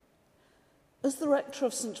As the rector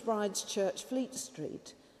of St Bride's Church, Fleet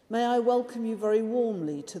Street, may I welcome you very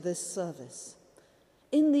warmly to this service.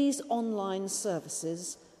 In these online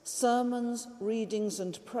services, sermons, readings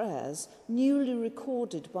and prayers, newly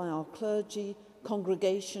recorded by our clergy,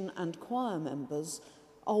 congregation and choir members,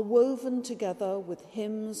 are woven together with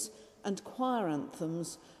hymns and choir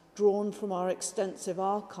anthems drawn from our extensive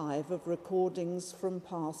archive of recordings from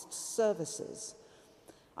past services.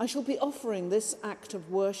 I shall be offering this act of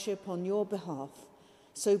worship on your behalf,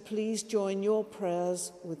 so please join your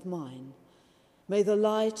prayers with mine. May the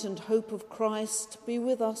light and hope of Christ be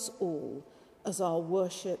with us all as our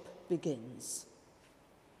worship begins.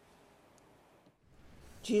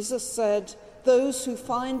 Jesus said, "Those who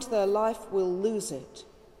find their life will lose it,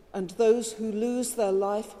 and those who lose their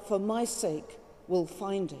life for my sake will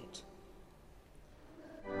find it."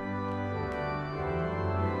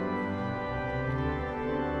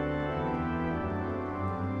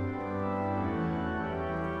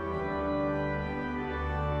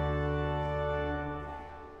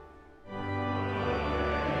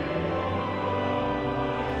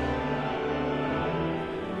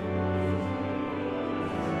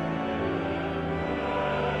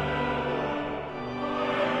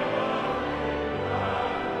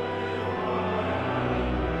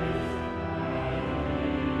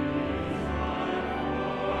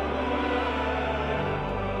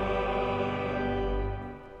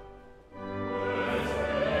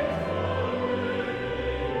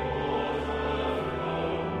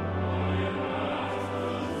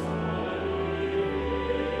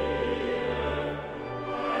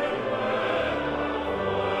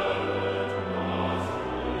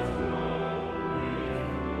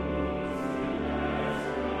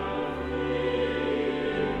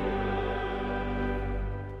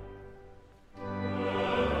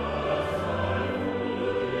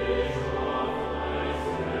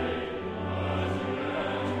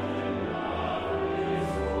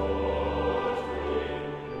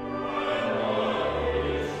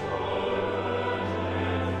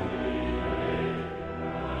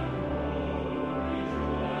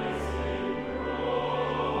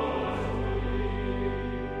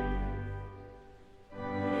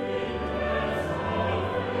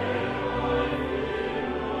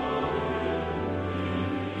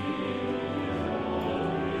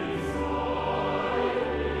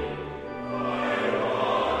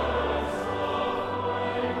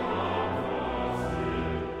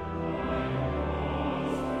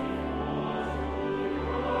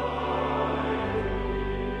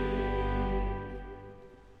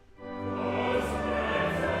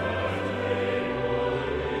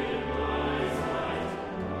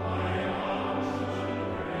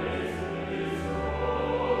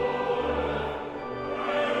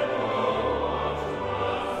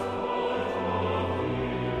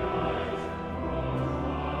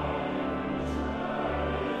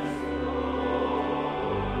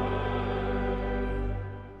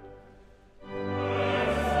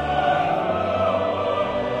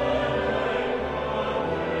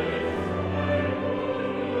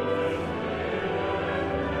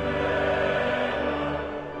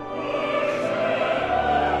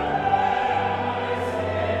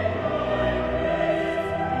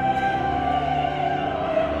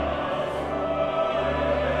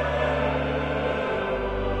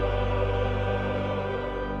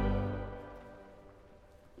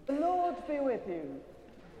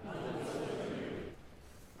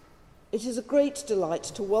 It is a great delight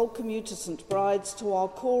to welcome you to St Bride's to our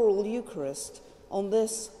choral Eucharist on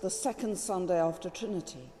this, the second Sunday after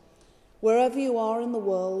Trinity. Wherever you are in the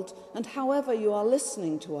world and however you are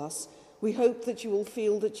listening to us, we hope that you will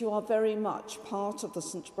feel that you are very much part of the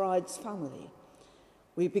St Bride's family.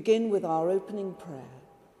 We begin with our opening prayer.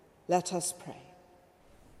 Let us pray.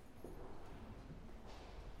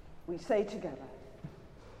 We say together,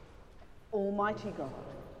 Almighty God,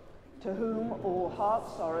 to whom all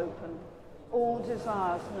hearts are open, all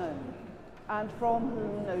desires known, and from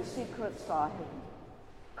whom no secrets are hidden,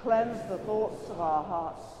 cleanse the thoughts of our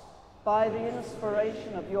hearts by the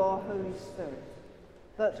inspiration of your Holy Spirit,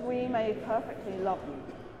 that we may perfectly love you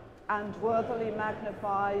and worthily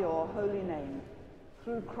magnify your holy name,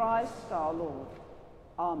 through Christ our Lord.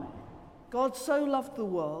 Amen. God so loved the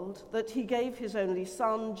world that he gave his only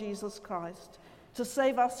Son, Jesus Christ, to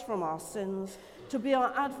save us from our sins, to be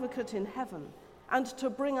our advocate in heaven, and to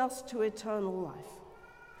bring us to eternal life.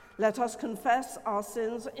 Let us confess our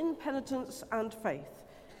sins in penitence and faith,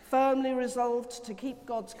 firmly resolved to keep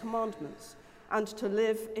God's commandments and to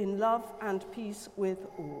live in love and peace with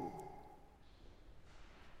all.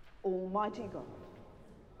 Almighty God,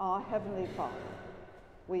 our heavenly Father,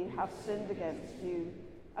 we have sinned against you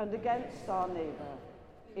and against our neighbour,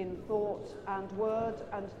 in thought and word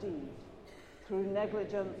and deed, through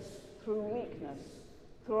negligence, through weakness,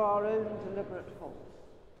 through our own deliberate fault.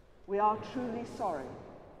 We are truly sorry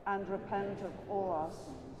and repent of all our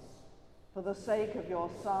sins. For the sake of your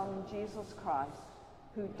Son, Jesus Christ,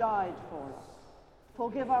 who died for us,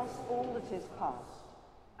 forgive us all that is past,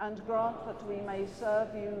 and grant that we may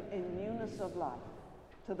serve you in newness of life,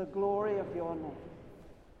 to the glory of your name.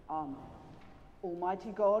 Amen.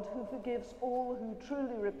 Almighty God, who forgives all who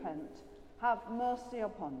truly repent, have mercy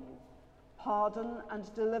upon you, pardon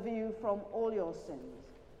and deliver you from all your sins,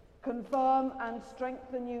 confirm and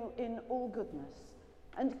strengthen you in all goodness,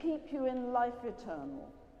 and keep you in life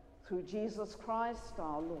eternal, through Jesus Christ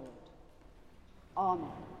our Lord. Amen.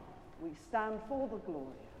 We stand for the Gloria.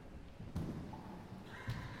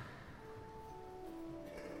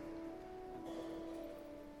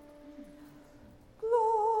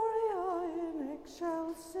 Gloria in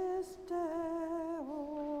excelsis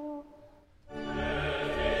Deo.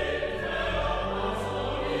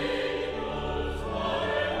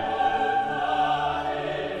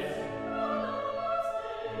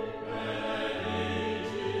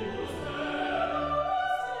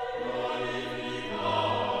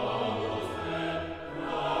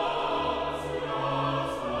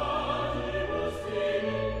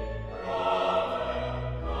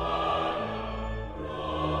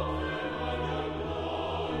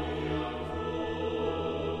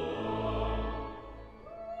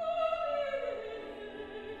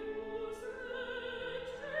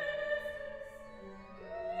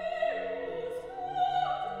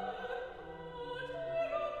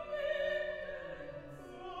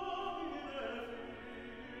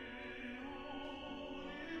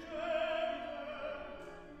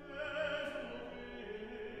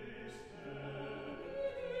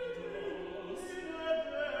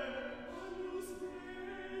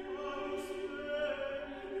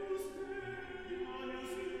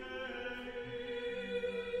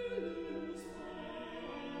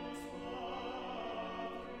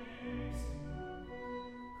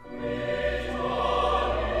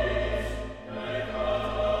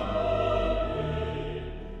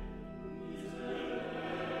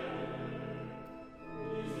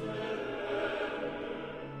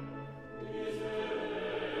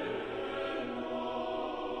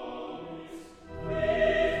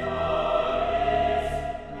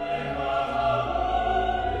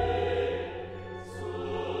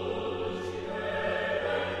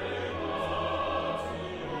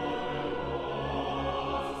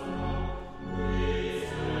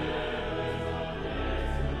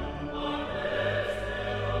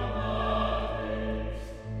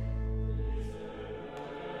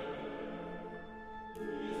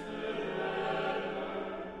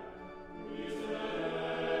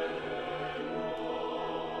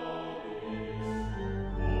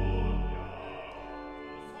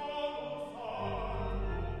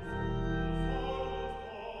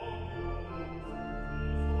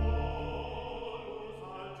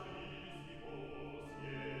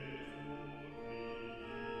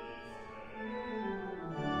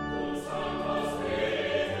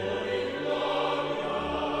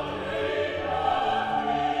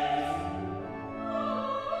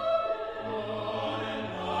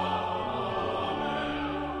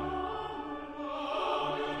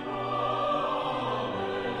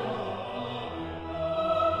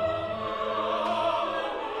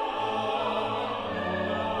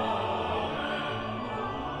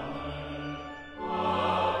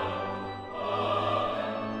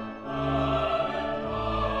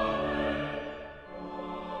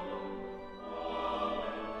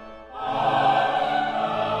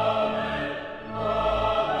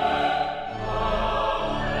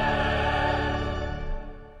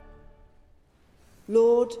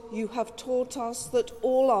 Lord, you have taught us that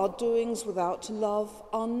all our doings without love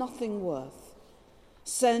are nothing worth.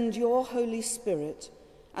 Send your Holy Spirit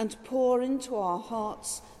and pour into our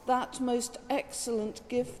hearts that most excellent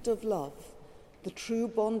gift of love, the true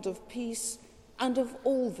bond of peace and of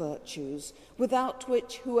all virtues, without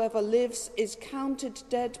which whoever lives is counted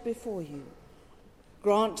dead before you.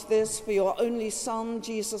 Grant this for your only Son,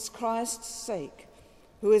 Jesus Christ's sake,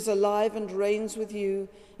 who is alive and reigns with you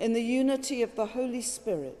in the unity of the Holy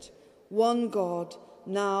Spirit, one God,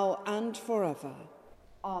 now and forever.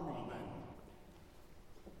 Amen.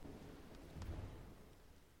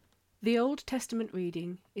 The Old Testament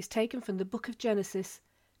reading is taken from the book of Genesis,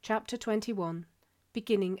 chapter 21,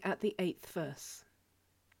 beginning at the 8th verse.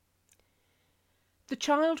 The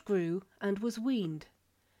child grew and was weaned,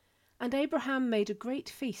 and Abraham made a great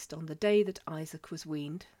feast on the day that Isaac was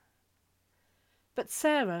weaned. But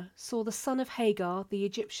Sarah saw the son of Hagar the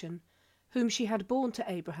Egyptian, whom she had borne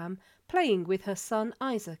to Abraham, playing with her son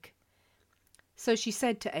Isaac. So she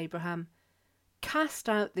said to Abraham, "Cast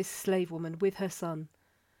out this slave woman with her son,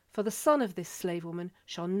 for the son of this slave woman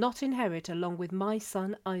shall not inherit along with my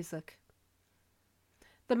son Isaac."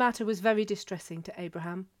 The matter was very distressing to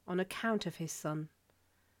Abraham on account of his son.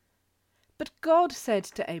 But God said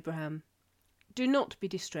to Abraham, "Do not be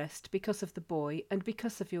distressed because of the boy and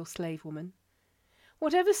because of your slave woman.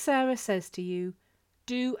 Whatever Sarah says to you,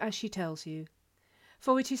 do as she tells you,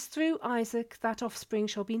 for it is through Isaac that offspring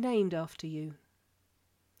shall be named after you.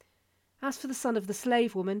 As for the son of the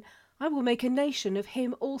slave woman, I will make a nation of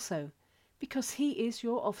him also, because he is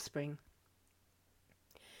your offspring."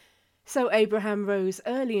 So Abraham rose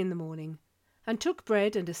early in the morning, and took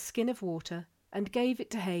bread and a skin of water, and gave it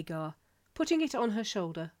to Hagar, putting it on her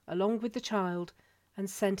shoulder along with the child, and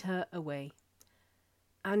sent her away.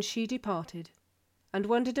 And she departed, and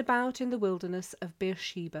wandered about in the wilderness of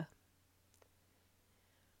Beersheba.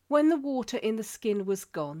 When the water in the skin was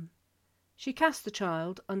gone, she cast the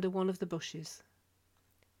child under one of the bushes.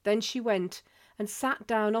 Then she went and sat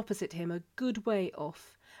down opposite him a good way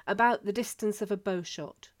off, about the distance of a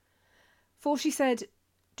bowshot. For she said,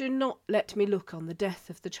 "Do not let me look on the death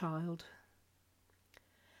of the child."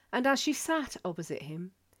 And as she sat opposite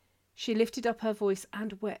him, she lifted up her voice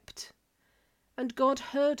and wept. And God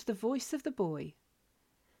heard the voice of the boy.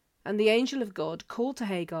 And the angel of God called to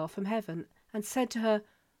Hagar from heaven, and said to her,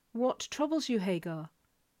 "What troubles you, Hagar?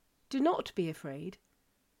 Do not be afraid,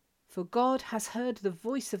 for God has heard the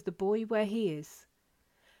voice of the boy where he is.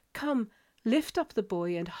 Come, lift up the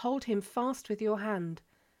boy and hold him fast with your hand,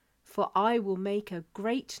 for I will make a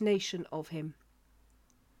great nation of him."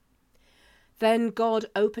 Then God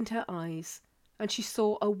opened her eyes, and she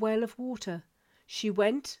saw a well of water. She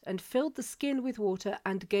went and filled the skin with water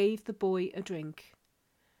and gave the boy a drink.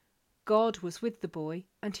 God was with the boy,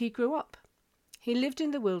 and he grew up. He lived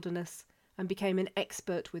in the wilderness and became an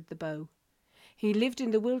expert with the bow. He lived in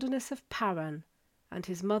the wilderness of Paran, and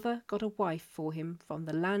his mother got a wife for him from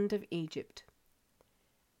the land of Egypt.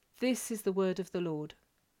 This is the word of the Lord.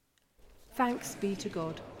 Thanks be to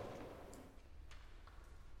God.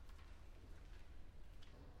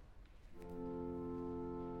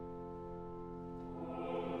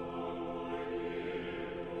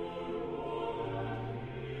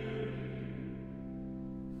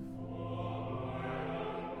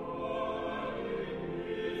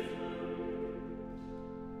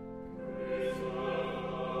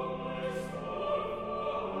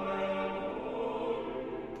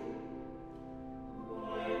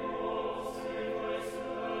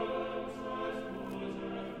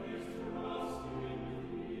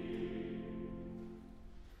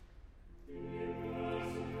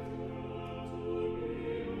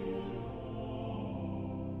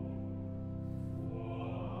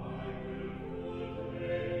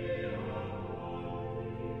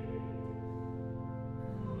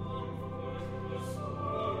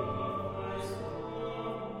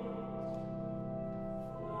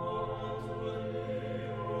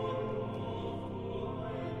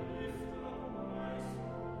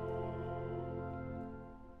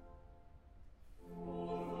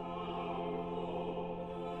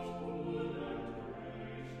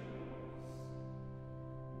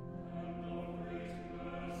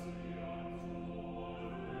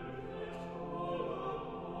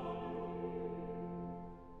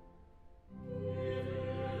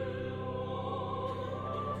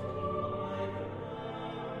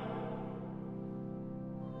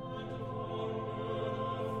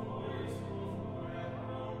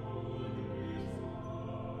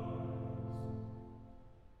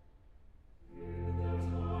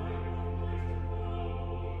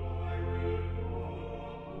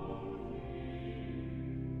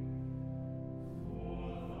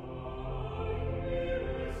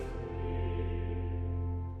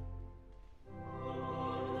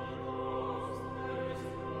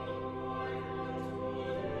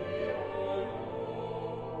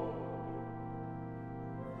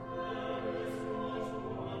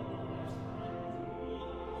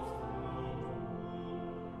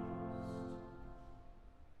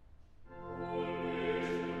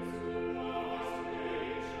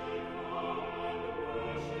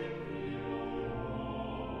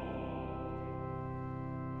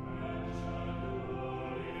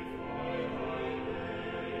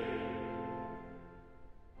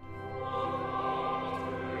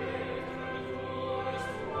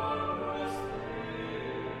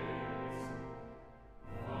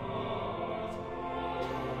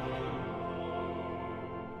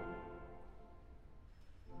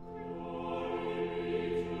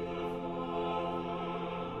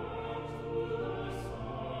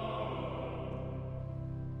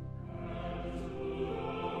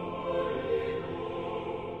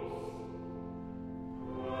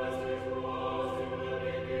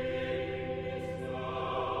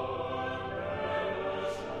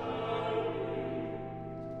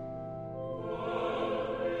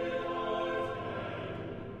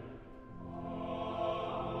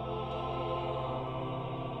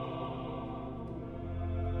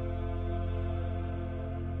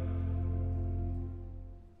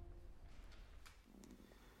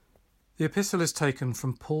 The epistle is taken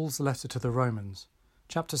from Paul's letter to the Romans,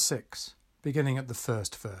 chapter 6, beginning at the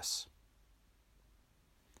first verse.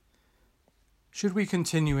 Should we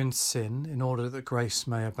continue in sin in order that grace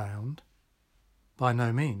may abound? By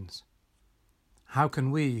no means. How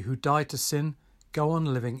can we, who died to sin, go on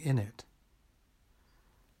living in it?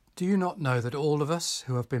 Do you not know that all of us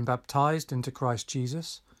who have been baptized into Christ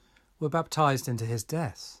Jesus were baptized into his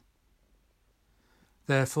death?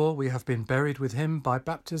 Therefore we have been buried with him by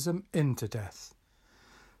baptism into death,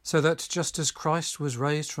 so that just as Christ was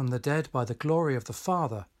raised from the dead by the glory of the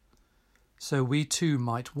Father, so we too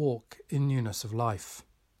might walk in newness of life.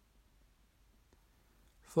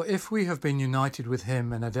 For if we have been united with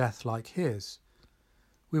him in a death like his,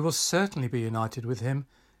 we will certainly be united with him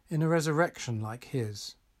in a resurrection like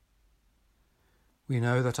his. We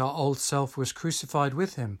know that our old self was crucified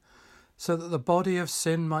with him, so that the body of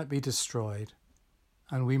sin might be destroyed,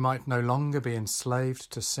 and we might no longer be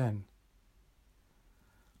enslaved to sin.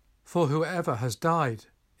 For whoever has died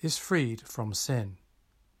is freed from sin.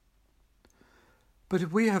 But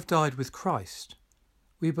if we have died with Christ,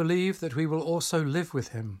 we believe that we will also live with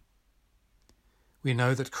him. We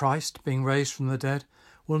know that Christ, being raised from the dead,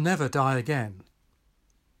 will never die again.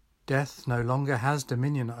 Death no longer has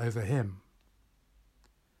dominion over him.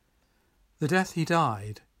 The death he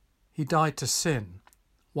died to sin,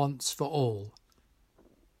 once for all.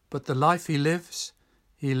 But the life he lives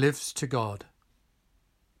to God.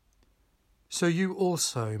 So you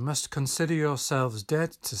also must consider yourselves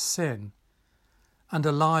dead to sin and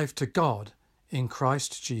alive to God in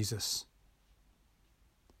Christ Jesus.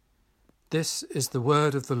 This is the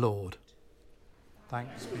word of the Lord.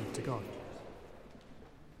 Thanks be to God.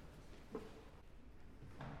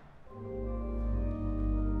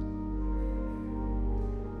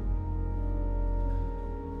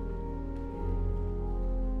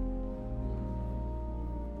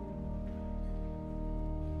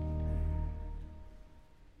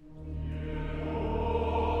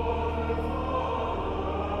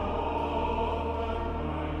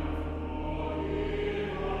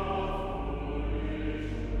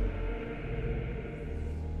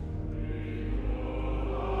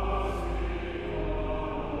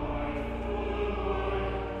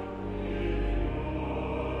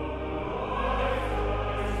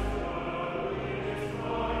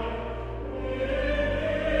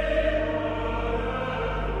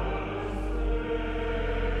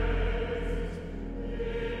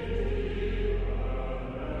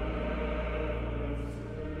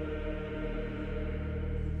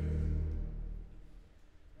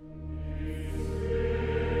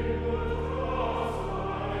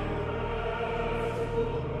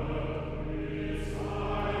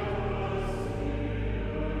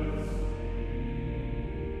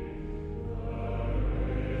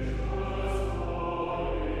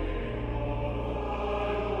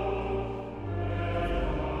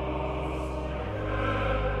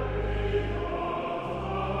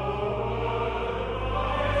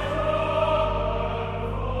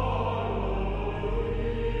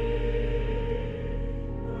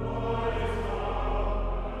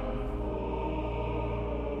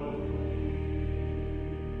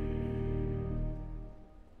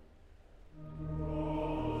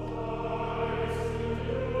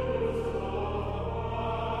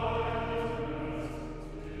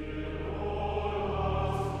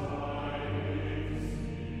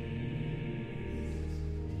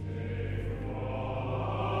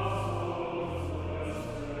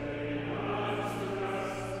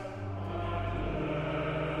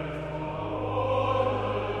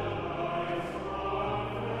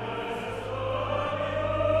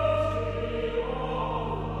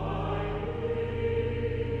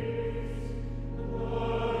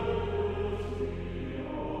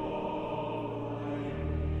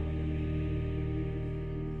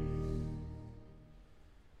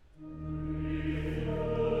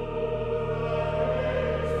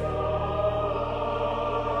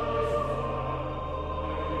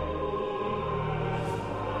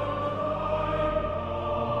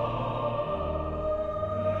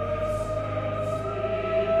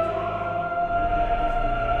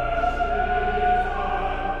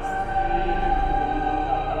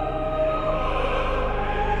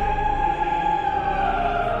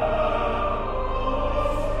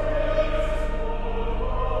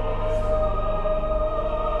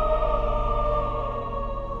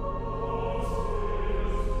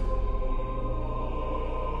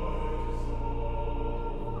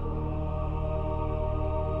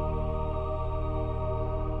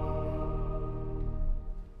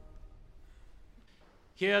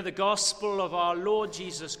 Hear the gospel of our Lord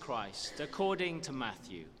Jesus Christ according to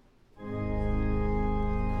Matthew.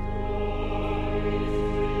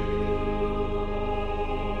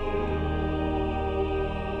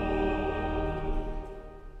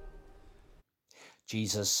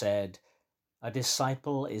 Jesus said, "A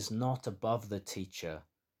disciple is not above the teacher,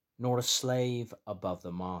 nor a slave above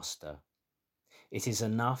the master. It is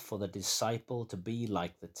enough for the disciple to be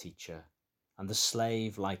like the teacher, and the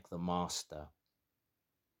slave like the master.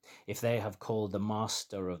 If they have called the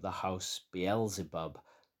master of the house Beelzebub,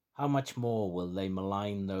 how much more will they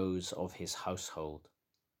malign those of his household?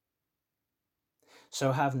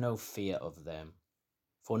 So have no fear of them,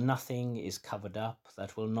 for nothing is covered up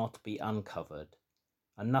that will not be uncovered,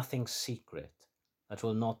 and nothing secret that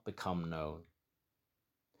will not become known.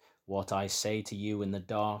 What I say to you in the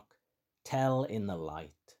dark, tell in the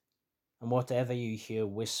light, and whatever you hear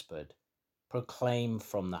whispered, proclaim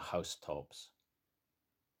from the housetops.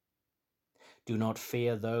 Do not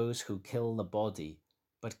fear those who kill the body,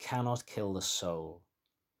 but cannot kill the soul.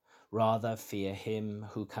 Rather fear him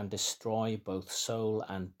who can destroy both soul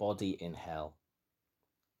and body in hell.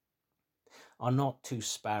 Are not 2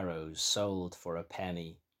 sparrows sold for a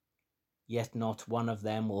penny? Yet not one of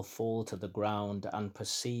them will fall to the ground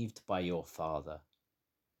unperceived by your Father.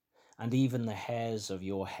 And even the hairs of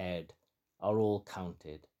your head are all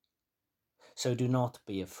counted. So do not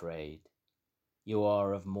be afraid. You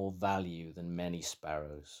are of more value than many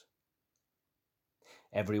sparrows.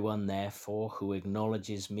 Everyone, therefore, who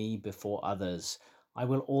acknowledges me before others, I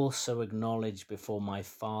will also acknowledge before my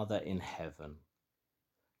Father in heaven.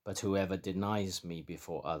 But whoever denies me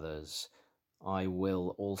before others, I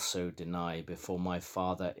will also deny before my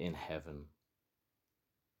Father in heaven.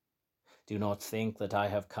 Do not think that I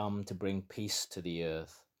have come to bring peace to the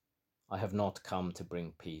earth. I have not come to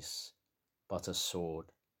bring peace, but a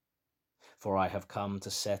sword. For I have come to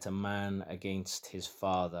set a man against his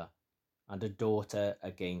father, and a daughter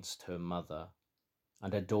against her mother,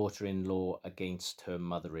 and a daughter-in-law against her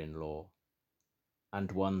mother-in-law.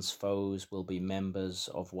 And one's foes will be members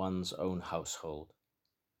of one's own household.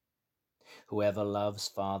 Whoever loves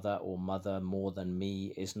father or mother more than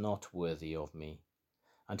me is not worthy of me,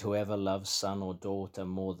 and whoever loves son or daughter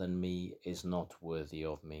more than me is not worthy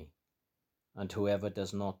of me, and whoever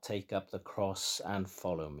does not take up the cross and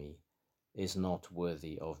follow me is not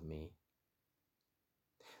worthy of me.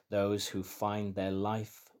 Those who find their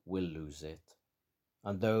life will lose it,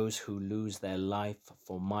 and those who lose their life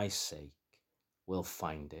for my sake will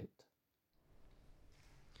find it.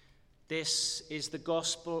 This is the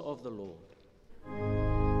gospel of the Lord.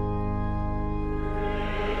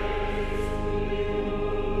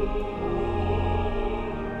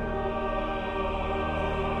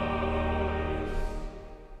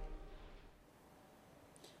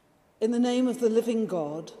 In the name of the living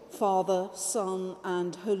God, Father, Son,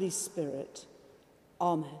 and Holy Spirit.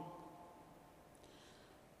 Amen.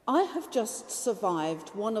 I have just survived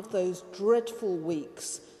one of those dreadful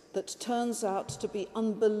weeks that turns out to be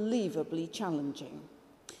unbelievably challenging.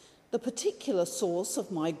 The particular source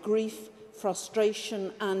of my grief,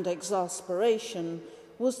 frustration, and exasperation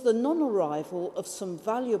was the non-arrival of some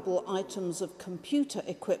valuable items of computer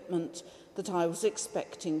equipment that I was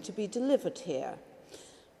expecting to be delivered here.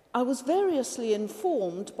 I was variously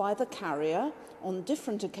informed by the carrier on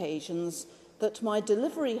different occasions that my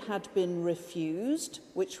delivery had been refused,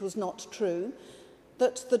 which was not true,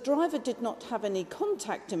 that the driver did not have any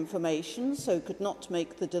contact information, so could not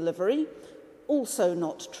make the delivery, also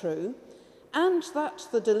not true, and that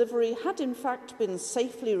the delivery had in fact been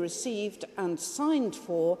safely received and signed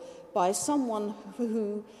for by someone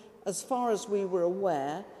who, as far as we were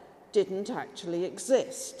aware, didn't actually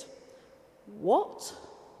exist. What?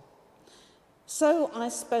 So I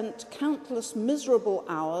spent countless miserable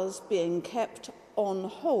hours being kept on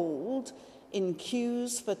hold in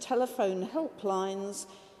queues for telephone helplines,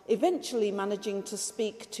 eventually managing to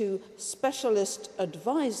speak to specialist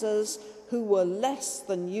advisors who were less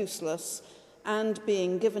than useless and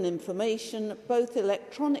being given information both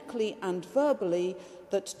electronically and verbally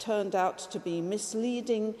that turned out to be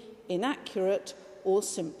misleading, inaccurate, or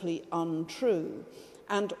simply untrue.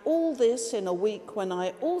 And all this in a week when I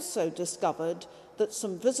also discovered that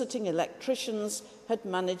some visiting electricians had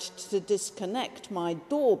managed to disconnect my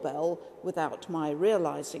doorbell without my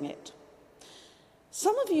realizing it.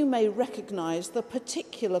 Some of you may recognize the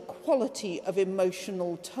particular quality of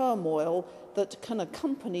emotional turmoil that can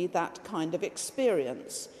accompany that kind of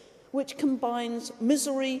experience, which combines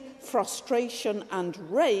misery, frustration, and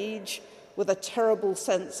rage with a terrible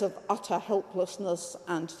sense of utter helplessness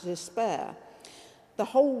and despair. The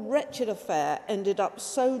whole wretched affair ended up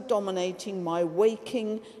so dominating my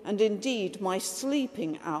waking and indeed my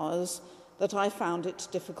sleeping hours that I found it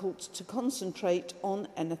difficult to concentrate on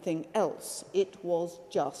anything else. It was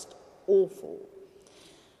just awful.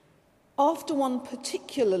 After one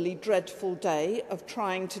particularly dreadful day of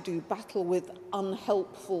trying to do battle with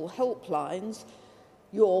unhelpful helplines,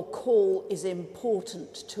 your call is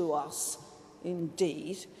important to us,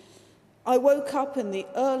 indeed, I woke up in the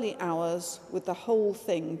early hours with the whole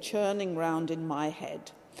thing churning round in my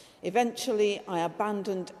head. Eventually, I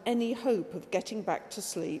abandoned any hope of getting back to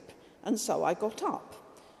sleep, and so I got up.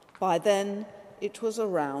 By then, it was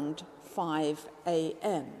around 5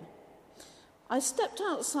 a.m. I stepped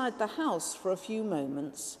outside the house for a few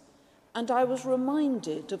moments, and I was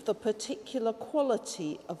reminded of the particular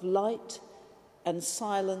quality of light and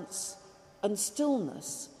silence and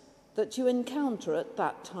stillness that you encounter at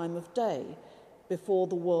that time of day before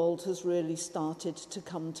the world has really started to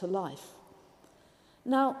come to life.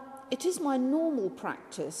 Now, it is my normal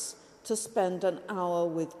practice to spend an hour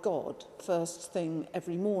with God first thing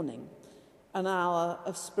every morning, an hour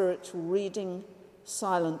of spiritual reading,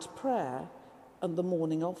 silent prayer, and the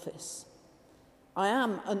morning office. I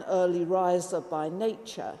am an early riser by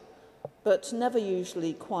nature, but never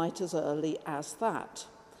usually quite as early as that.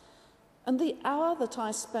 And the hour that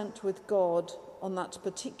I spent with God on that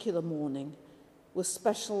particular morning was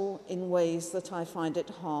special in ways that I find it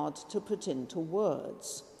hard to put into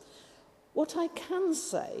words. What I can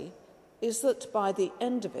say is that by the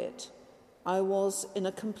end of it, I was in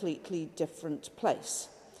a completely different place.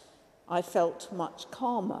 I felt much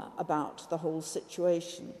calmer about the whole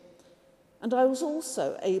situation, and I was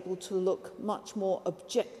also able to look much more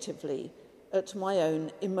objectively at my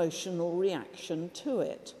own emotional reaction to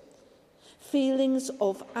it. Feelings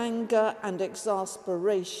of anger and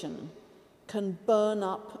exasperation can burn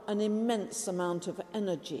up an immense amount of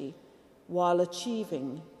energy while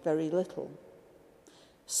achieving very little.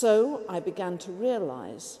 So I began to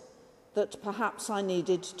realize that perhaps I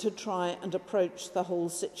needed to try and approach the whole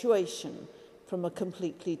situation from a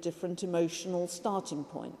completely different emotional starting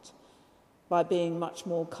point, by being much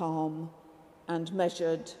more calm and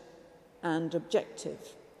measured and objective.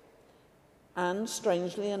 And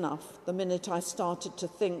strangely enough, the minute I started to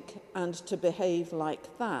think and to behave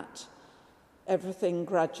like that, everything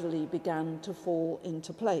gradually began to fall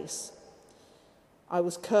into place. I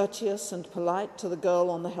was courteous and polite to the girl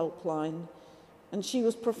on the helpline, and she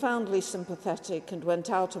was profoundly sympathetic and went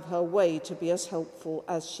out of her way to be as helpful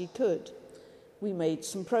as she could. We made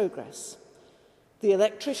some progress. The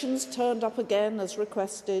electricians turned up again as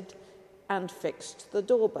requested and fixed the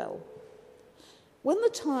doorbell. When the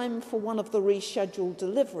time for one of the rescheduled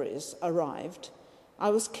deliveries arrived, I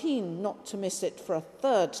was keen not to miss it for a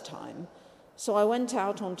third time, so I went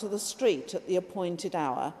out onto the street at the appointed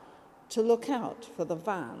hour to look out for the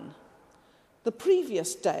van. The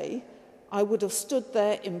previous day, I would have stood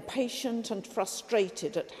there impatient and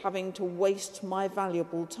frustrated at having to waste my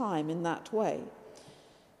valuable time in that way.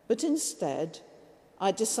 But instead,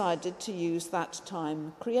 I decided to use that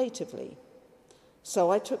time creatively. So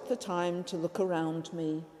I took the time to look around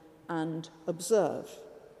me and observe.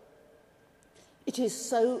 It is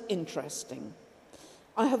so interesting.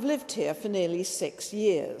 I have lived here for nearly 6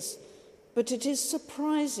 years, but it is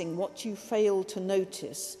surprising what you fail to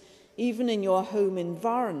notice, even in your home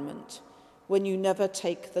environment, when you never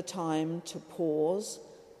take the time to pause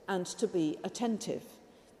and to be attentive.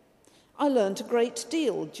 I learned a great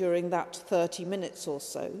deal during that 30 minutes or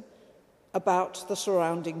so about the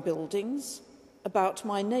surrounding buildings, about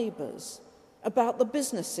my neighbours, about the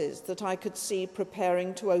businesses that I could see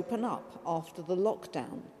preparing to open up after the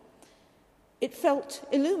lockdown. It felt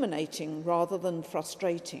illuminating rather than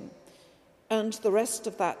frustrating, and the rest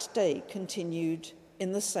of that day continued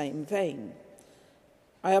in the same vein.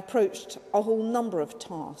 I approached a whole number of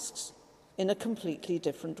tasks in a completely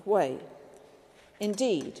different way.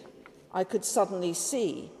 Indeed, I could suddenly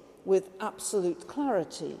see with absolute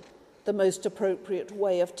clarity the most appropriate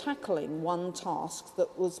way of tackling one task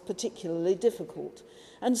that was particularly difficult.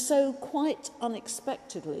 And so, quite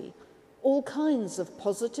unexpectedly, all kinds of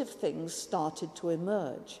positive things started to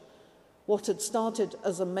emerge. What had started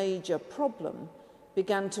as a major problem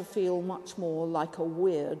began to feel much more like a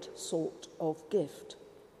weird sort of gift.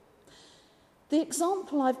 The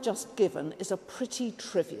example I've just given is a pretty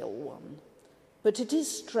trivial one, but it is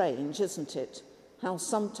strange, isn't it, how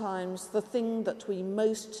sometimes the thing that we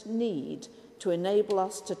most need to enable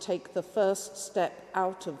us to take the first step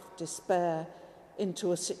out of despair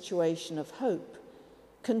into a situation of hope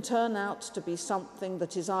can turn out to be something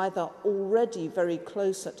that is either already very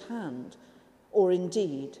close at hand or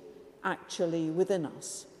indeed actually within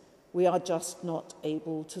us. We are just not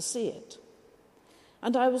able to see it.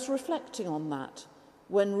 And I was reflecting on that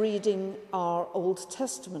when reading our Old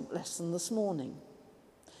Testament lesson this morning.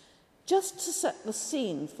 Just to set the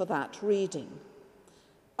scene for that reading,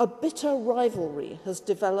 A bitter rivalry has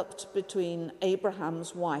developed between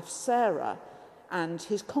Abraham's wife Sarah and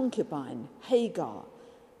his concubine Hagar,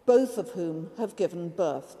 both of whom have given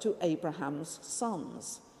birth to Abraham's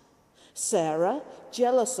sons. Sarah,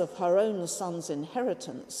 jealous of her own son's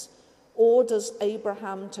inheritance, orders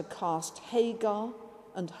Abraham to cast Hagar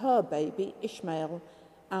and her baby Ishmael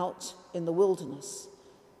out in the wilderness.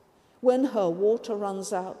 When her water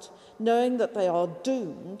runs out, knowing that they are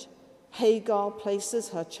doomed, Hagar places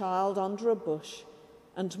her child under a bush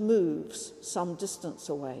and moves some distance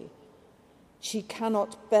away. She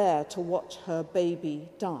cannot bear to watch her baby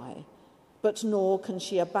die, but nor can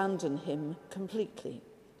she abandon him completely.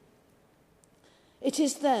 It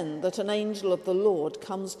is then that an angel of the Lord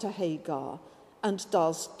comes to Hagar and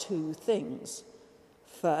does two things.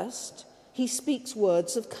 First, he speaks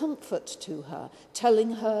words of comfort to her,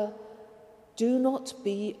 telling her, "Do not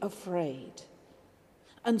be afraid."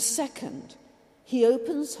 And second, he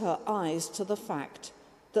opens her eyes to the fact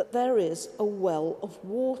that there is a well of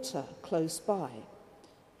water close by.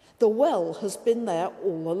 The well has been there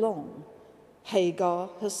all along.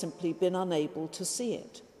 Hagar has simply been unable to see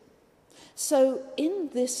it. So in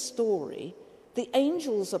this story, the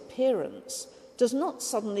angel's appearance does not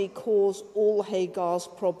suddenly cause all Hagar's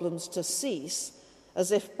problems to cease, as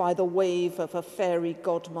if by the wave of a fairy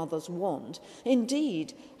godmother's wand.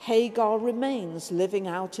 Indeed, Hagar remains living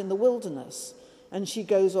out in the wilderness, and she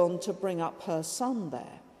goes on to bring up her son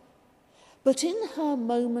there. But in her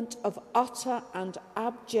moment of utter and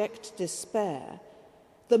abject despair,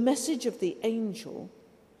 the message of the angel,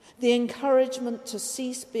 the encouragement to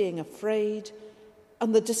cease being afraid,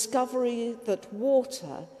 and the discovery that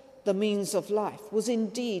water, the means of life, was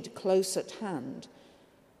indeed close at hand,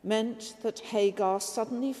 meant that Hagar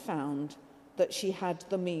suddenly found that she had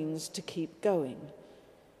the means to keep going.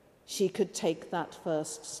 She could take that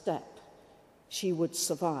first step. She would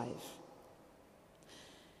survive.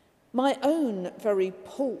 My own very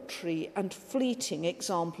paltry and fleeting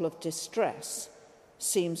example of distress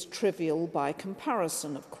seems trivial by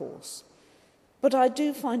comparison, of course, but I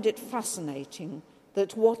do find it fascinating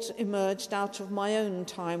that what emerged out of my own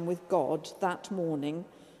time with God that morning,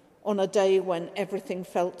 on a day when everything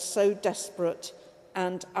felt so desperate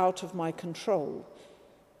and out of my control,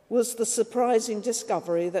 was the surprising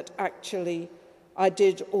discovery that actually I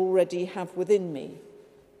did already have within me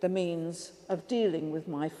the means of dealing with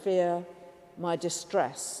my fear, my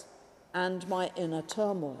distress, and my inner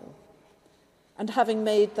turmoil. And having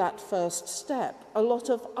made that first step, a lot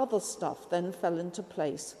of other stuff then fell into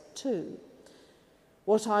place too.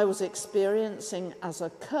 What I was experiencing as a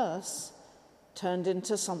curse turned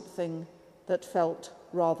into something that felt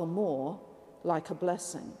rather more like a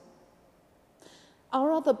blessing.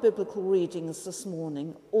 Our other biblical readings this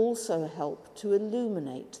morning also help to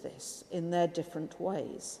illuminate this in their different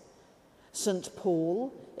ways. St.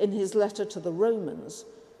 Paul, in his letter to the Romans,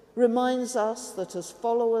 reminds us that as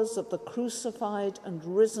followers of the crucified and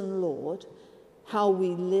risen Lord, how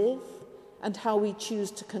we live and how we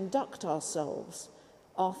choose to conduct ourselves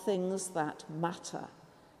are things that matter.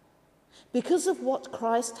 Because of what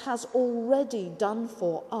Christ has already done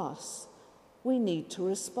for us, we need to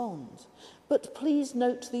respond. But please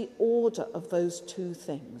note the order of those two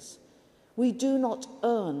things. We do not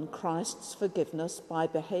earn Christ's forgiveness by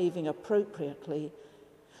behaving appropriately.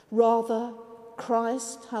 Rather,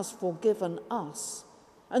 Christ has forgiven us,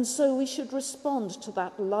 and so we should respond to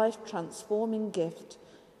that life-transforming gift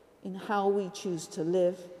in how we choose to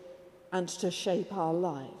live and to shape our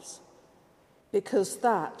lives, because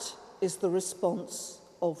that is the response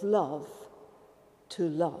of love to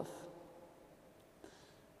love.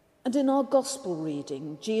 And in our gospel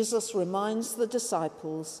reading, Jesus reminds the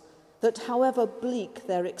disciples that however bleak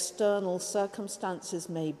their external circumstances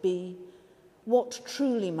may be, what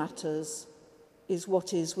truly matters is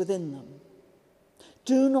what is within them.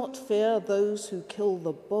 Do not fear those who kill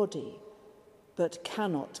the body, but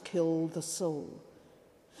cannot kill the soul.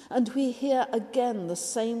 And we hear again the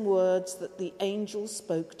same words that the angel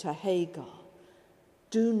spoke to Hagar.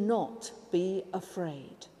 Do not be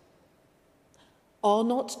afraid. Are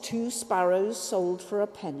not 2 sparrows sold for a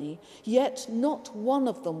penny? Yet not one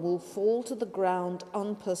of them will fall to the ground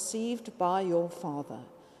unperceived by your Father.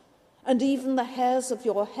 And even the hairs of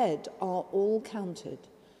your head are all counted.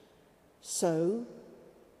 So,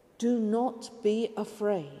 do not be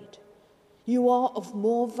afraid. You are of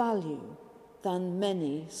more value than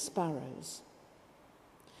many sparrows.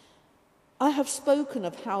 I have spoken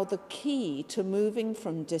of how the key to moving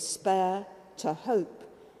from despair to hope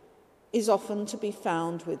is often to be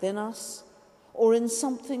found within us or in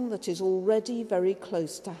something that is already very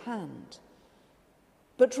close to hand.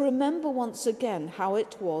 but remember once again how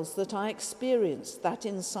it was that I experienced that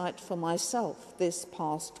insight for myself this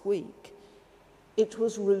past week. It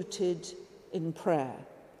was rooted in prayer.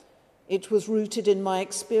 It was rooted in my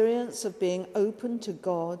experience of being open to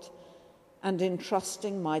God and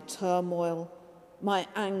entrusting my turmoil, my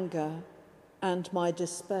anger, and my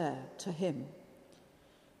despair to Him.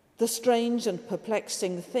 The strange and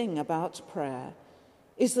perplexing thing about prayer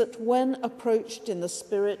is that when approached in the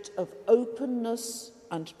spirit of openness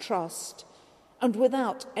and trust, and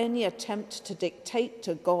without any attempt to dictate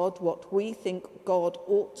to God what we think God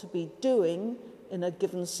ought to be doing in a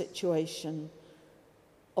given situation,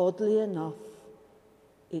 oddly enough,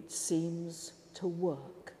 it seems to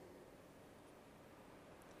work.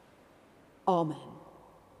 Amen.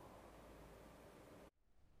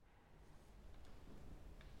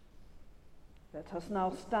 Let us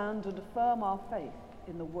now stand and affirm our faith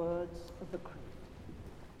in the words of the Creed.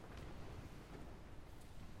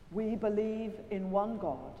 We believe in one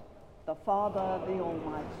God, the Father, the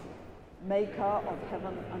Almighty, maker of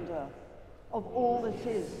heaven and earth, of all that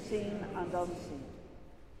is seen and unseen.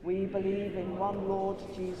 We believe in one Lord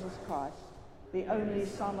Jesus Christ, the only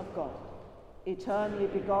Son of God, eternally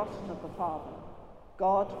begotten of the Father,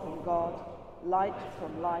 God from God, light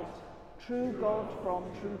from light, true God from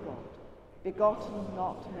true God, begotten,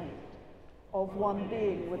 not made, of one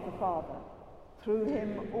being with the Father. Through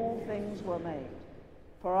him all things were made.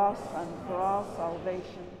 For us and for our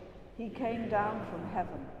salvation, he came down from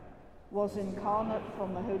heaven, was incarnate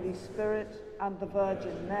from the Holy Spirit and the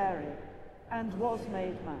Virgin Mary, and was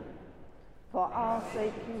made man. For our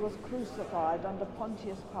sake he was crucified under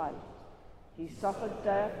Pontius Pilate. He suffered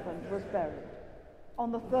death and was buried.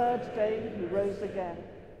 On the third day he rose again,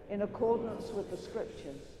 in accordance with the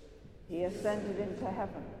Scriptures. He ascended into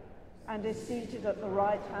heaven, and is seated at the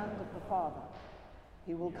right hand of the Father.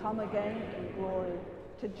 He will come again in glory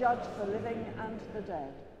to judge the living and the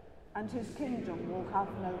dead, and his kingdom will have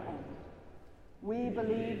no end. We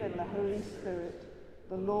believe in the Holy Spirit,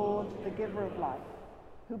 the Lord, the giver of life,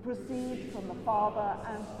 who proceeds from the Father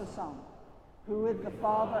and the Son, who with the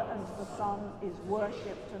Father and the Son is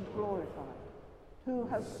worshipped and glorified, who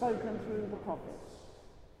has spoken through the prophets.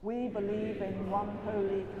 We believe in one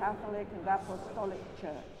holy, Catholic and Apostolic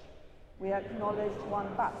Church. We acknowledge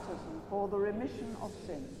one baptism for the remission of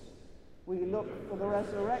sins. We look for the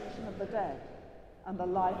resurrection of the dead and the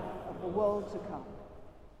life of the world to come.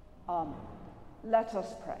 Amen. Let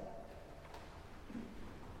us pray.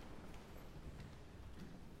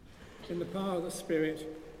 In the power of the Spirit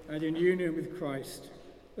and in union with Christ,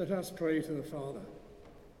 let us pray to the Father.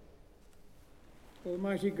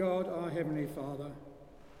 Almighty God, our Heavenly Father,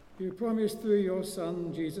 you promised through your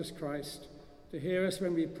Son, Jesus Christ, to hear us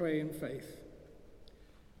when we pray in faith.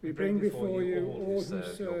 We bring before you all who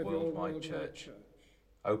serve your worldwide church.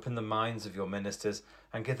 Open the minds of your ministers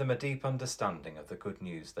and give them a deep understanding of the good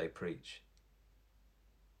news they preach.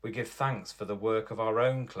 We give thanks for the work of our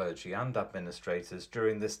own clergy and administrators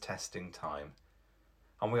during this testing time,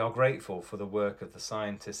 and we are grateful for the work of the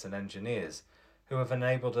scientists and engineers who have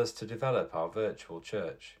enabled us to develop our virtual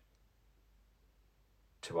church.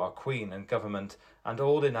 To our Queen and government and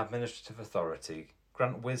all in administrative authority,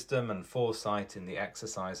 grant wisdom and foresight in the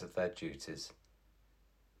exercise of their duties,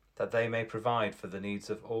 that they may provide for the needs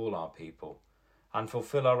of all our people and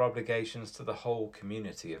fulfill our obligations to the whole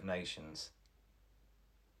community of nations.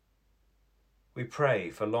 We pray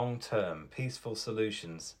for long-term peaceful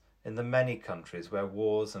solutions in the many countries where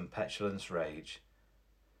wars and petulance rage.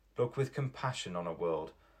 Look with compassion on a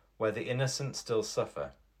world where the innocent still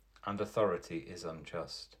suffer and authority is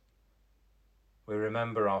unjust. We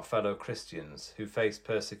remember our fellow Christians who face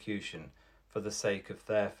persecution for the sake of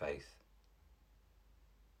their faith.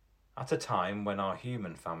 At a time when our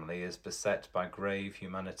human family is beset by grave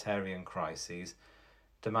humanitarian crises,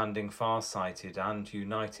 demanding far-sighted and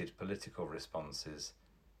united political responses,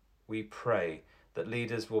 we pray that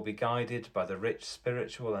leaders will be guided by the rich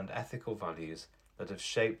spiritual and ethical values that have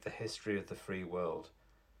shaped the history of the free world,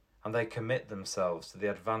 and they commit themselves to the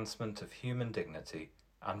advancement of human dignity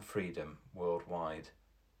and freedom worldwide.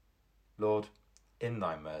 Lord, in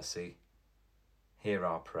thy mercy, hear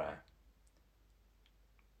our prayer.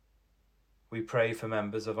 We pray for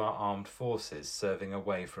members of our armed forces serving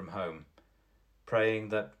away from home, praying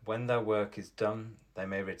that when their work is done, they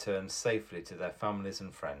may return safely to their families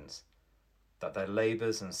and friends, that their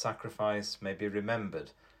labours and sacrifice may be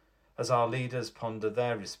remembered as our leaders ponder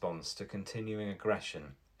their response to continuing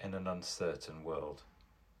aggression in an uncertain world.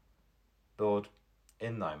 Lord,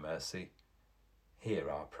 in thy mercy, hear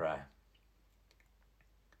our prayer.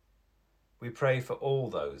 We pray for all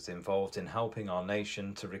those involved in helping our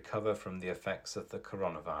nation to recover from the effects of the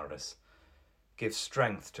coronavirus. Give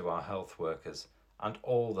strength to our health workers and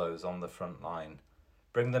all those on the front line.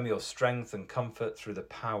 Bring them your strength and comfort through the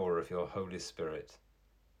power of your Holy Spirit.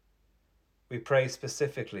 We pray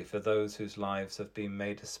specifically for those whose lives have been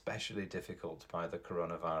made especially difficult by the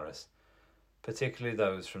coronavirus, particularly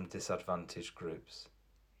those from disadvantaged groups.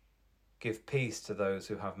 Give peace to those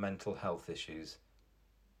who have mental health issues.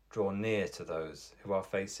 Draw near to those who are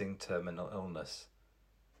facing terminal illness.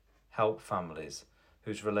 Help families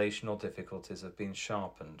whose relational difficulties have been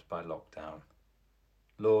sharpened by lockdown.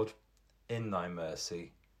 Lord, in thy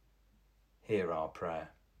mercy, hear our prayer.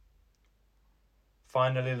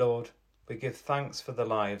 Finally, Lord, we give thanks for the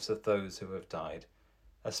lives of those who have died,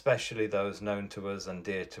 especially those known to us and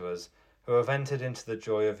dear to us, who have entered into the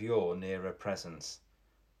joy of your nearer presence.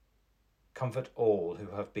 Comfort all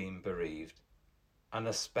who have been bereaved, and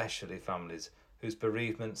especially families whose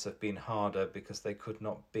bereavements have been harder because they could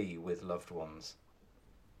not be with loved ones.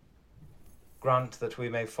 Grant that we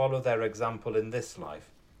may follow their example in this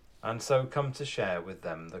life, and so come to share with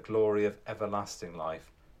them the glory of everlasting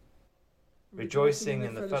life, rejoicing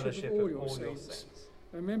in the fellowship of all your saints.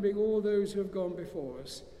 Remembering all those who have gone before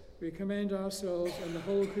us, we commend ourselves and the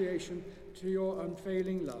whole creation to your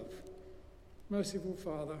unfailing love. Merciful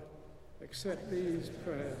Father, accept these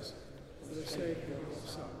prayers for the sake of your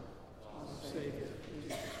Son, our Saviour,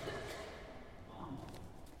 Jesus Christ.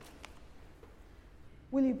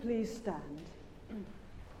 Will you please stand?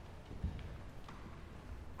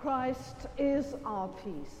 Christ is our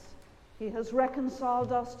peace. He has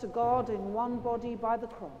reconciled us to God in one body by the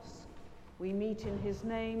cross. We meet in his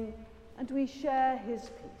name and we share his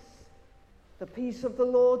peace. The peace of the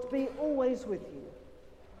Lord be always with you.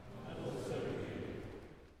 And also with you.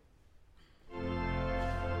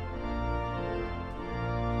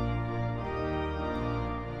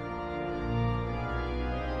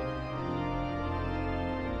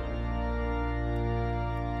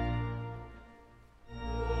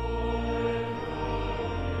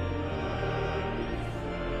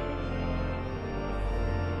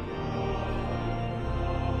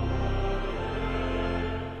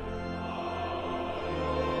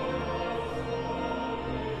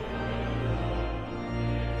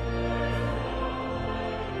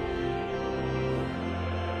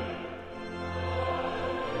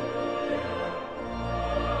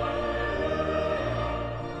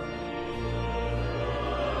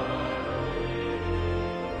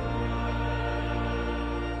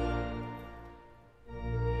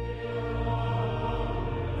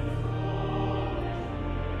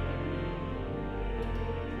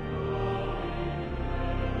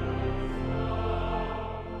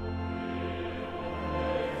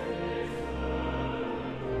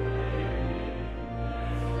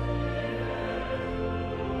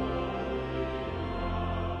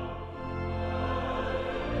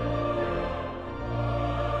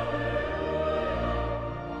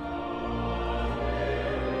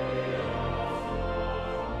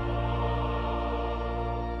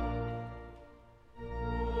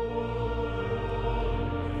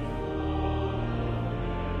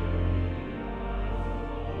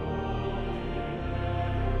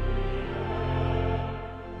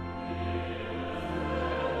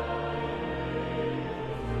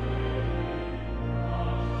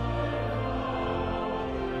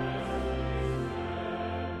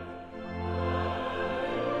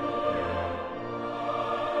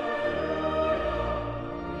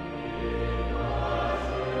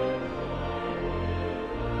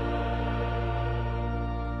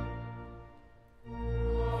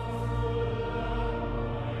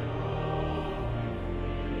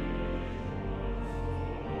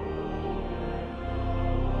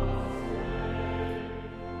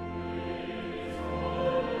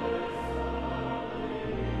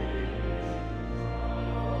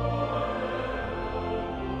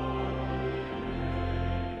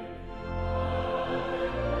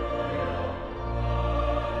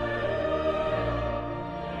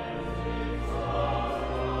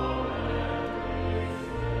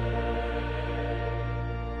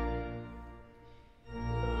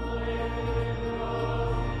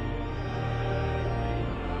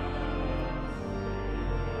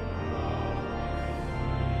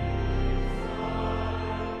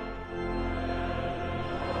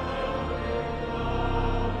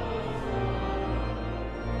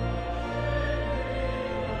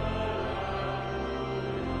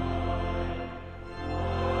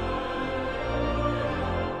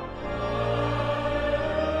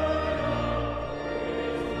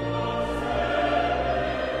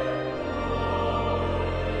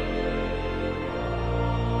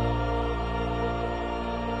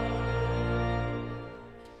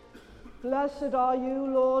 Blessed are you,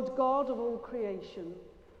 Lord God of all creation.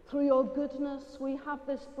 Through your goodness we have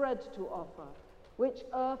this bread to offer, which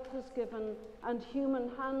earth has given and human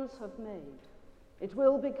hands have made. It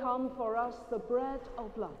will become for us the bread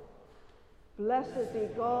of life. Blessed be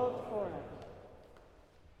God forever.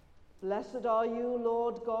 Blessed are you,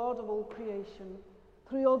 Lord God of all creation.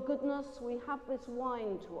 Through your goodness we have this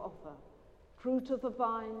wine to offer, fruit of the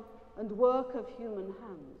vine and work of human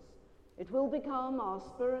hands. It will become our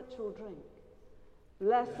spiritual drink.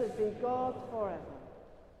 Blessed be God forever.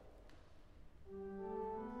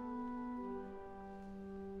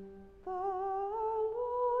 The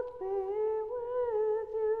Lord be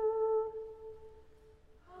with you.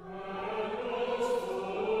 And also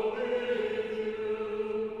with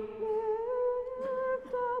you.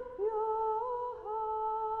 Lift up your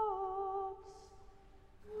hearts.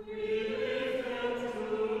 We lift them to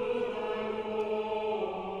the Lord.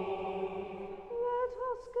 Let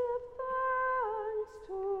us give thanks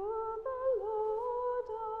to the Lord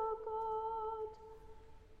our God.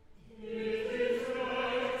 It is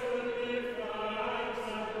right to give thanks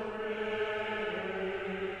and praise.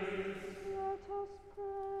 Let us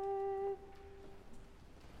pray.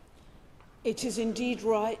 It is indeed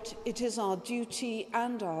right, it is our duty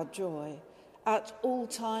and our joy, at all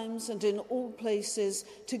times and in all places,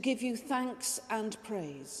 to give you thanks and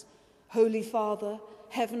praise. Holy Father,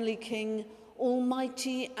 Heavenly King,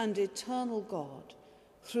 Almighty and eternal God,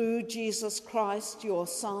 through Jesus Christ, your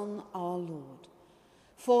Son, our Lord.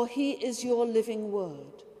 For he is your living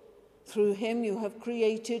word. Through him you have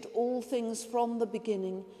created all things from the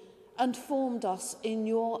beginning and formed us in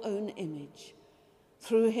your own image.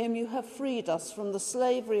 Through him you have freed us from the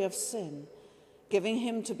slavery of sin, giving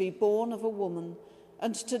him to be born of a woman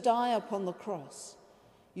and to die upon the cross.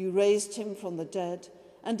 You raised him from the dead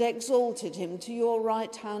and exalted him to your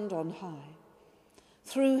right hand on high.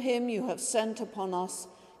 Through him you have sent upon us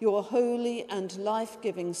your holy and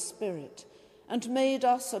life-giving Spirit and made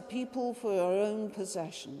us a people for your own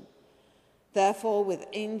possession. Therefore, with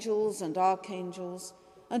angels and archangels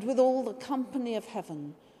and with all the company of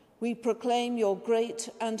heaven, we proclaim your great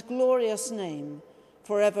and glorious name,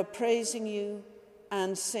 forever praising you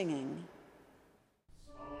and singing.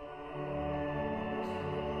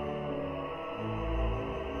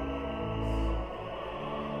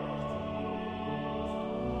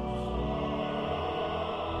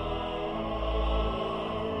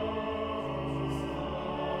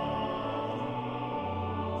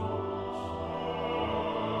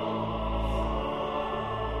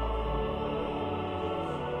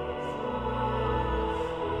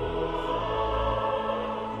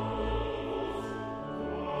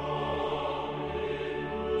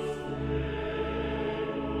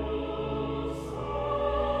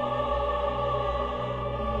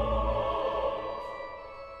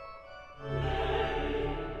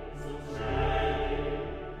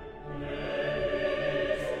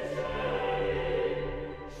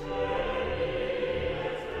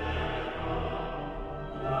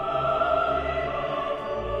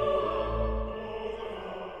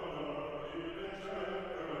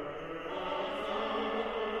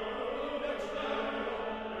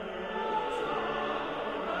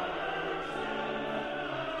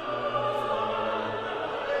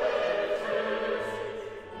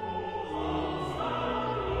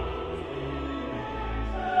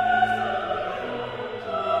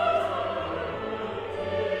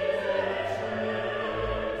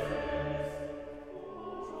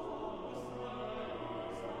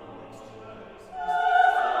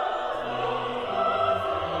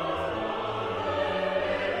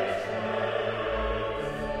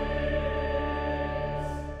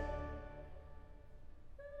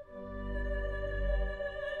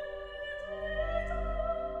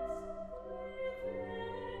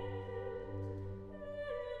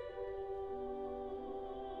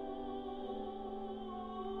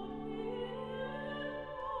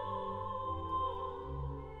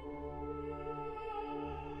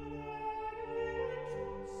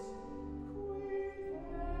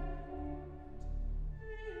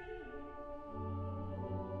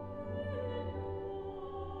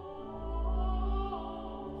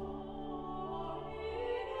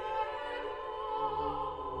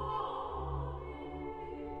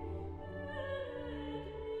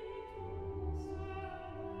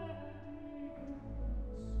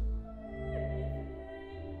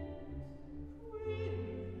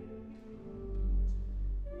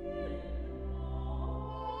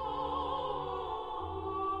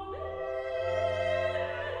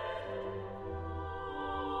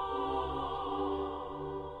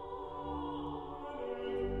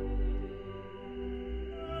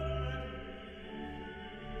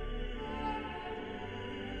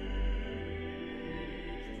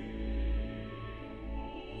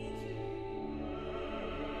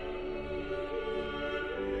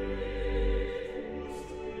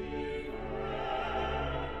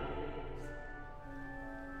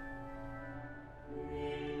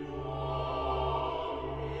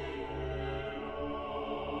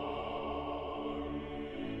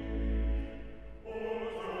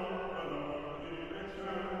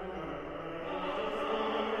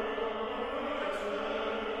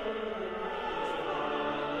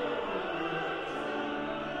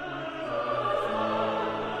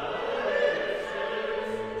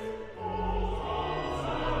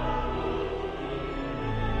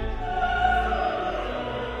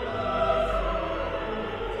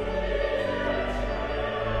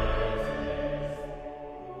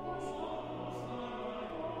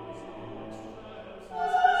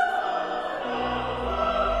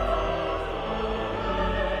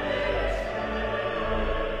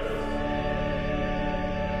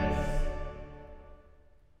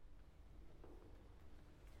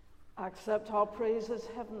 Accept our praises,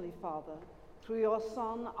 Heavenly Father, through your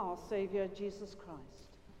Son, our Saviour, Jesus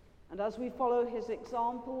Christ. And as we follow his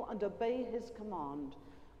example and obey his command,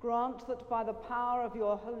 grant that by the power of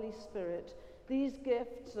your Holy Spirit, these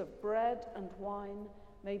gifts of bread and wine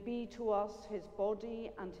may be to us his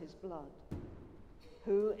body and his blood,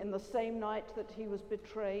 who in the same night that he was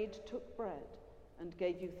betrayed took bread and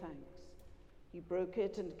gave you thanks. He broke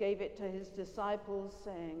it and gave it to his disciples,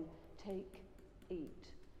 saying, "Take,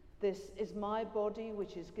 eat. This is my body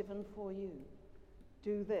which is given for you.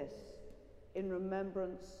 Do this in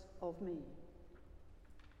remembrance of me."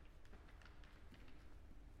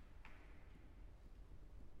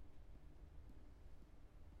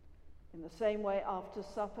 In the same way, after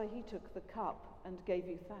supper, he took the cup and gave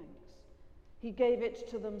you thanks. He gave it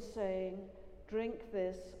to them, saying, "Drink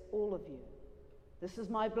this, all of you. This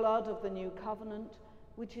is my blood of the new covenant,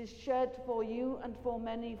 which is shed for you and for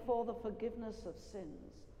many for the forgiveness of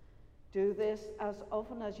sins. Do this as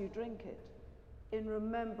often as you drink it, in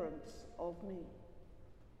remembrance of me."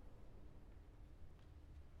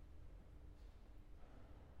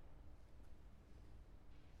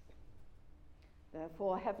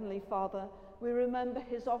 Therefore, Heavenly Father, we remember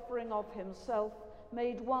his offering of himself,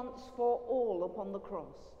 made once for all upon the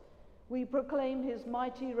cross. We proclaim his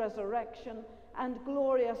mighty resurrection and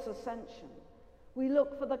glorious ascension. We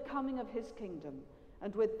look for the coming of his kingdom,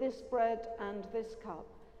 and with this bread and this cup,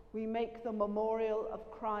 we make the memorial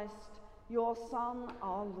of Christ, your Son,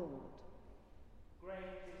 our Lord. Great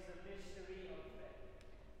is the mystery of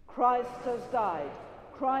faith. Christ has died.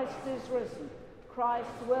 Christ is risen.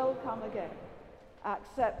 Christ will come again.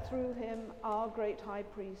 Accept through him, our great high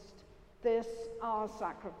priest, this our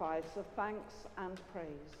sacrifice of thanks and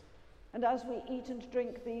praise. And as we eat and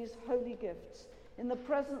drink these holy gifts in the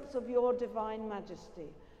presence of your divine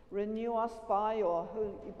majesty, renew us by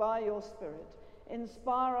your Spirit,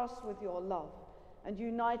 inspire us with your love, and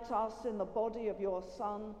unite us in the body of your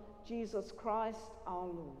Son, Jesus Christ our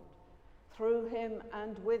Lord. Through him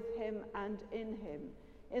and with him and in him,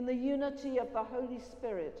 in the unity of the Holy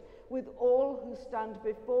Spirit, with all who stand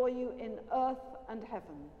before you in earth and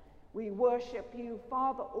heaven, we worship you,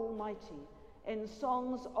 Father Almighty, in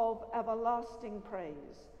songs of everlasting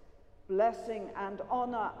praise. Blessing and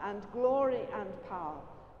honor and glory and power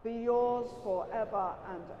be yours forever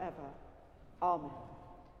and ever. Amen.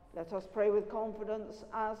 Let us pray with confidence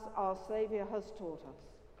as our Saviour has taught us.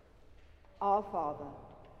 Our Father,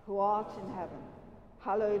 who art in heaven,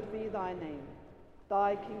 hallowed be thy name.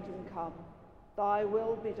 Thy kingdom come, thy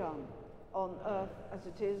will be done, on earth as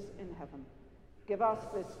it is in heaven. Give us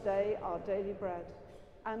this day our daily bread,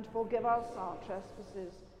 and forgive us our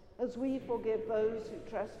trespasses, as we forgive those who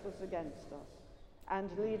trespass against us. And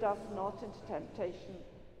lead us not into temptation,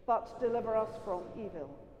 but deliver us from evil.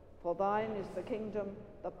 For thine is the kingdom,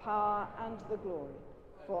 the power, and the glory,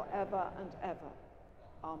 forever and ever.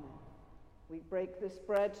 Amen. We break this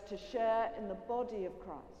bread to share in the body of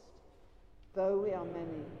Christ. Though we are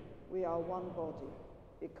many, we are one body,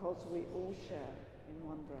 because we all share in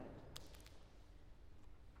one bread.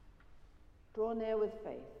 Draw near with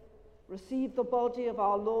faith. Receive the body of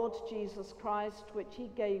our Lord Jesus Christ, which he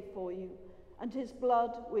gave for you, and his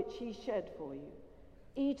blood, which he shed for you.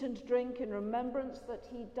 Eat and drink in remembrance that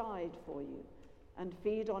he died for you, and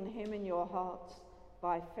feed on him in your hearts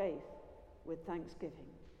by faith with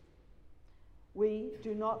thanksgiving. We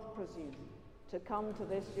do not presume to come to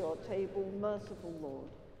this your table, merciful Lord,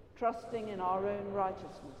 trusting in our own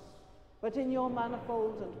righteousness, but in your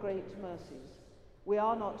manifold and great mercies. We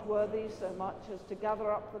are not worthy so much as to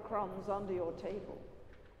gather up the crumbs under your table,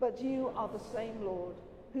 but you are the same Lord,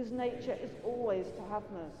 whose nature is always to have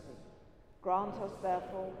mercy. Grant us,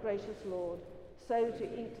 therefore, gracious Lord, so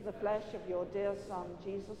to eat the flesh of your dear Son,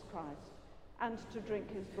 Jesus Christ, and to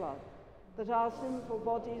drink his blood, that our sinful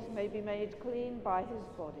bodies may be made clean by his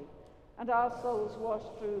body, and our souls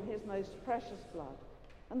washed through his most precious blood,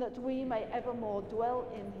 and that we may evermore dwell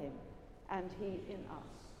in him, and he in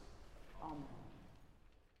us. Amen.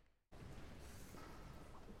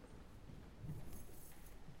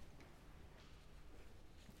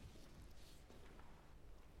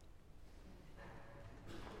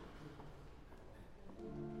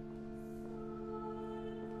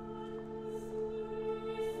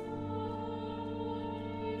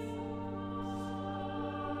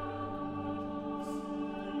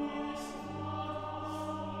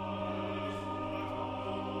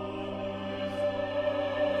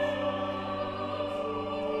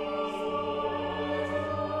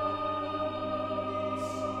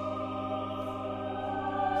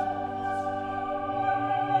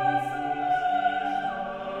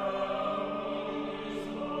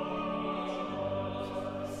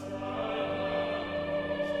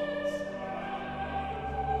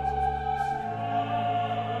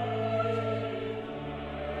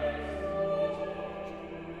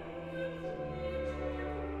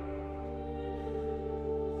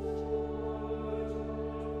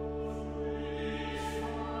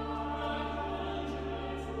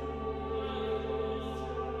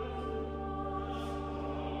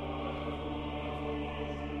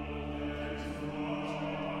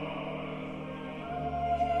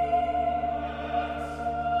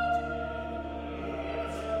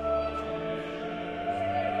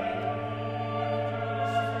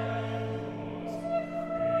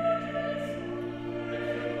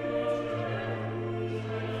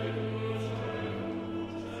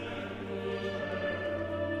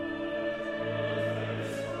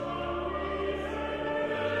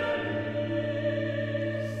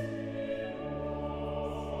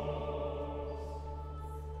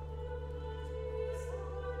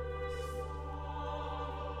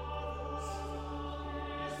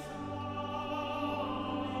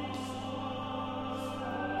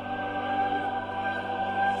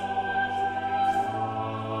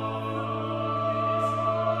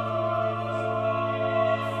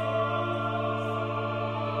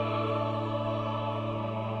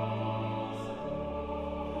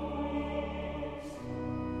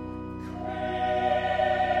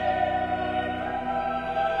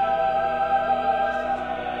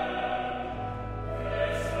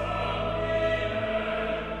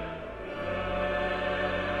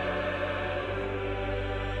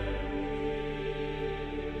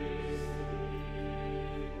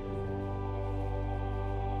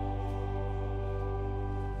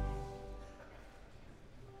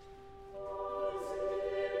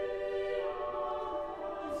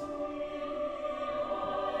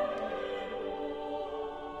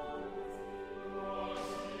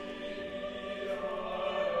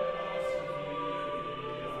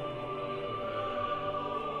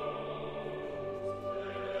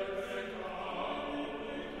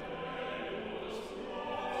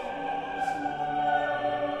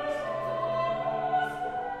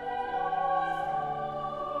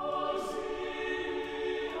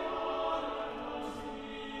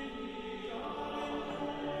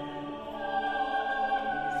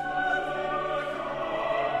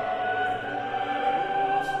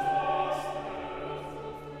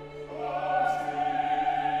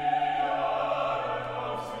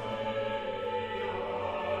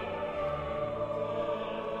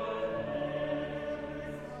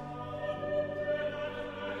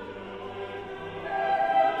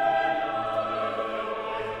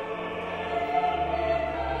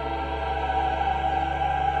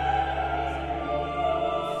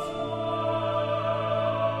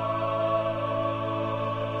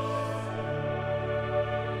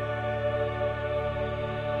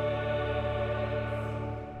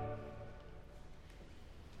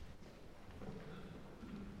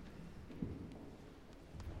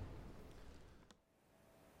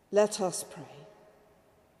 Let us pray.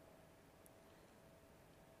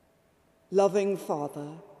 Loving Father,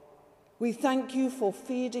 we thank you for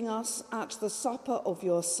feeding us at the supper of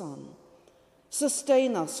your Son.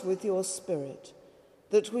 Sustain us with your Spirit,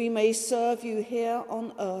 that we may serve you here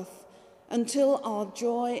on earth until our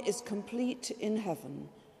joy is complete in heaven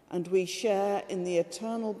and we share in the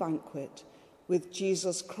eternal banquet with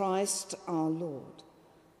Jesus Christ our Lord.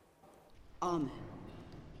 Amen.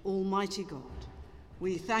 Almighty God,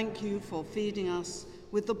 we thank you for feeding us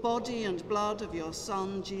with the body and blood of your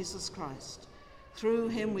Son, Jesus Christ. Through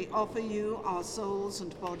him we offer you our souls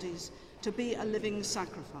and bodies to be a living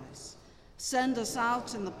sacrifice. Send us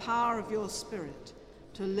out in the power of your Spirit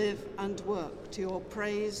to live and work to your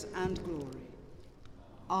praise and glory.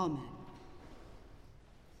 Amen.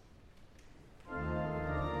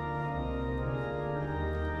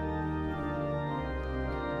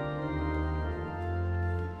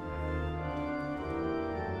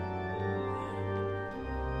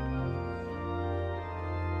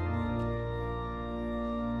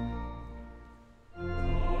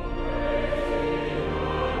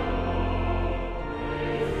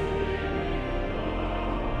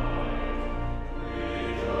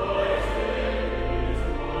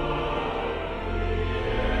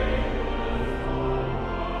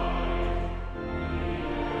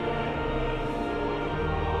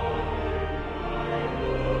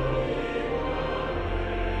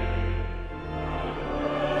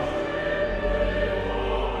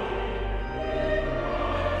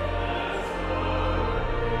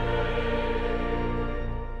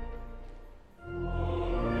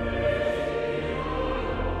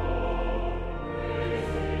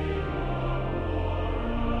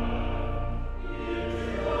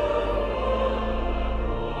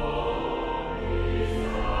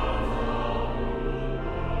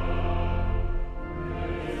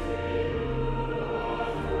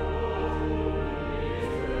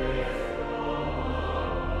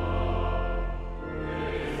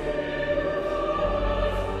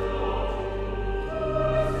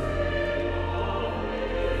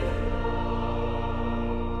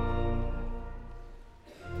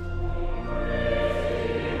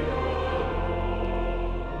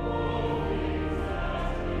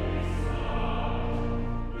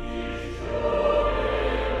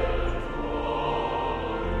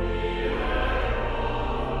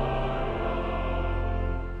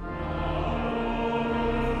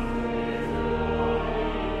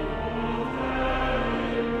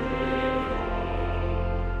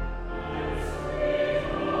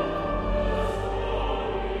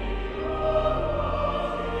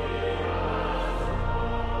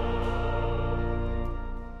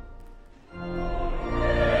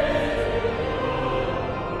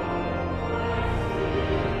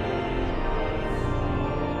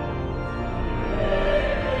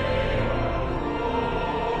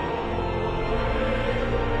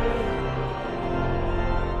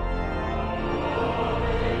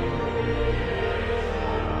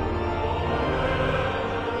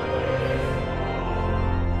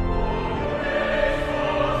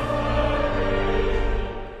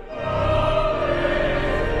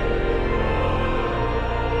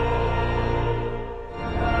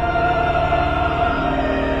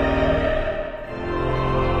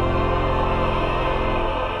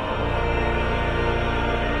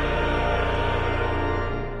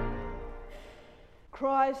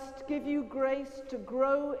 Christ, give you grace to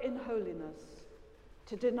grow in holiness,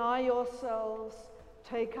 to deny yourselves,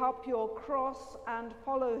 take up your cross and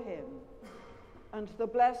follow him. And the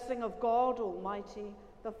blessing of God Almighty,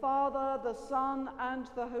 the Father, the Son, and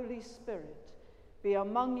the Holy Spirit be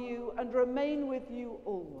among you and remain with you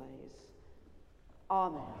always.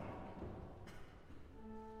 Amen.